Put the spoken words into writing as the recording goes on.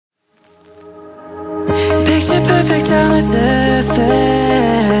picture perfect on the surface,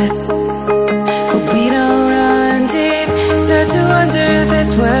 but we don't run deep. Start to wonder if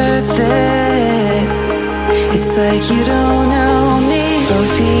it's worth it. It's like you don't know me.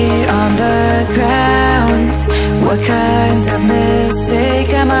 Both feet on the ground. What kinds of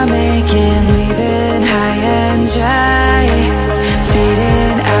mistake am I making? Leaving high and dry,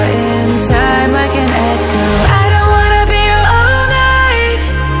 fading out in time like an echo. I don't wanna be here all night,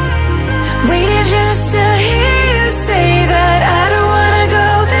 waiting just to hear you say that. I don't wanna go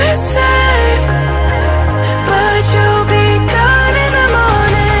this time, but you'll be gone in the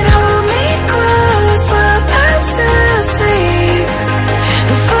morning. Hold me close while I'm still asleep.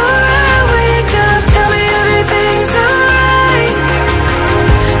 Before I wake up, tell me everything's alright.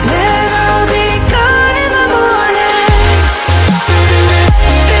 Then I'll be gone in the morning.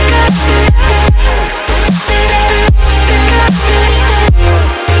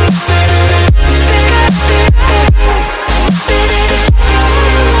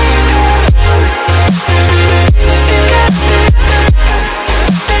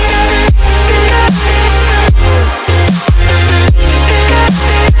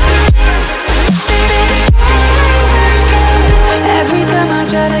 Every time I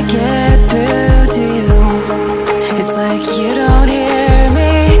try to get through to you, it's like you don't hear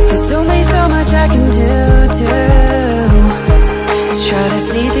me. There's only so much I can do to try to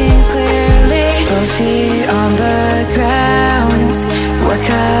see things clear.